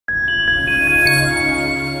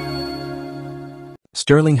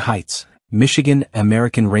Sterling Heights, Michigan.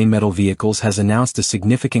 American Rheinmetall Vehicles has announced a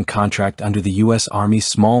significant contract under the U.S. Army's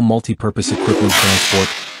Small Multipurpose Equipment Transport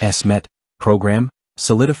 (SMET) program,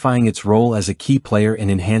 solidifying its role as a key player in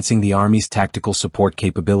enhancing the Army's tactical support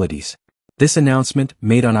capabilities. This announcement,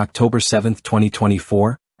 made on October 7,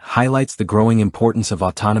 2024, highlights the growing importance of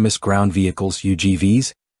autonomous ground vehicles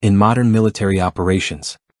 (UGVs) in modern military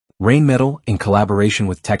operations. Rheinmetall, in collaboration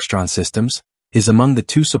with Textron Systems, is among the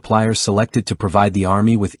two suppliers selected to provide the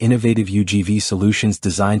Army with innovative UGV solutions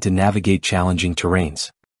designed to navigate challenging terrains.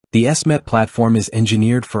 The SMET platform is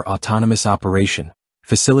engineered for autonomous operation,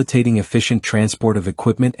 facilitating efficient transport of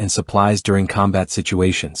equipment and supplies during combat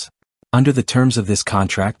situations. Under the terms of this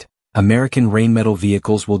contract, American Rheinmetall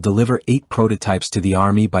Vehicles will deliver 8 prototypes to the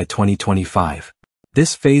Army by 2025.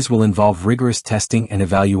 This phase will involve rigorous testing and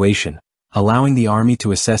evaluation, allowing the Army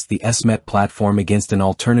to assess the SMET platform against an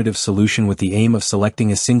alternative solution with the aim of selecting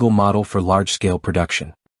a single model for large-scale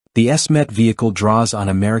production. The SMET vehicle draws on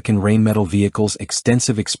American Rheinmetall Vehicles'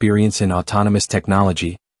 extensive experience in autonomous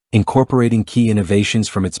technology, incorporating key innovations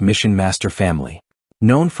from its Mission Master family.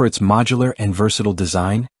 Known for its modular and versatile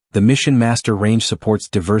design, the Mission Master range supports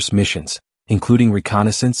diverse missions, including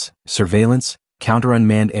reconnaissance, surveillance,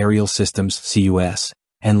 counter-unmanned aerial systems (CUS),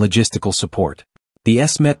 and logistical support. The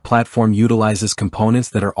SMET platform utilizes components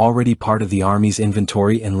that are already part of the Army's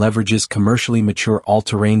inventory and leverages commercially mature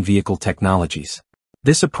all-terrain vehicle technologies.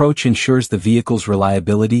 This approach ensures the vehicle's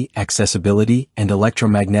reliability, accessibility, and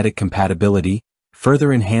electromagnetic compatibility,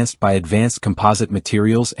 further enhanced by advanced composite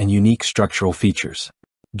materials and unique structural features.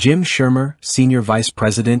 Jim Shermer, Senior Vice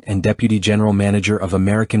President and Deputy General Manager of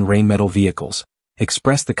American Rheinmetall Vehicles,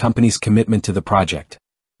 expressed the company's commitment to the project.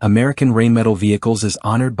 American Rheinmetall Vehicles is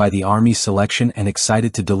honored by the Army's selection and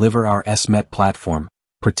excited to deliver our SMET platform,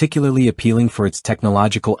 particularly appealing for its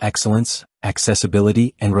technological excellence,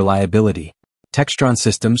 accessibility, and reliability. Textron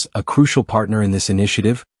Systems, a crucial partner in this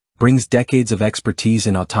initiative, brings decades of expertise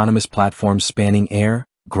in autonomous platforms spanning air,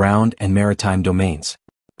 ground, and maritime domains.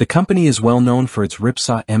 The company is well known for its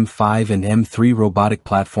Ripsaw M5 and M3 robotic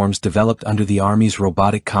platforms developed under the Army's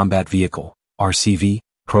Robotic Combat Vehicle (RCV)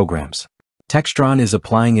 programs. Textron is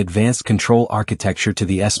applying advanced control architecture to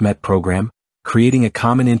the SMET program, creating a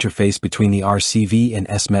common interface between the RCV and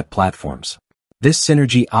SMET platforms. This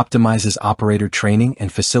synergy optimizes operator training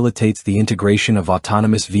and facilitates the integration of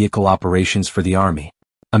autonomous vehicle operations for the Army.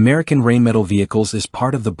 American Rheinmetall Vehicles is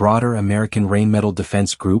part of the broader American Rheinmetall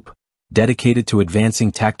Defense Group, dedicated to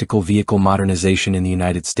advancing tactical vehicle modernization in the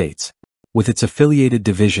United States. With its affiliated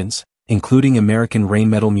divisions, including American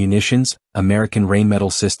Rheinmetall Munitions, American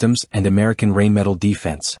Rheinmetall Systems, and American Rheinmetall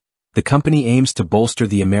Defense, the company aims to bolster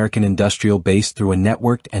the American industrial base through a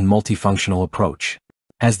networked and multifunctional approach.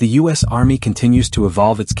 As the U.S. Army continues to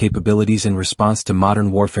evolve its capabilities in response to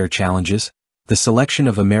modern warfare challenges, the selection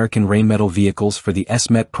of American Rheinmetall Vehicles for the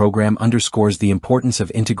SMET program underscores the importance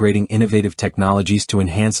of integrating innovative technologies to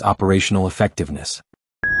enhance operational effectiveness.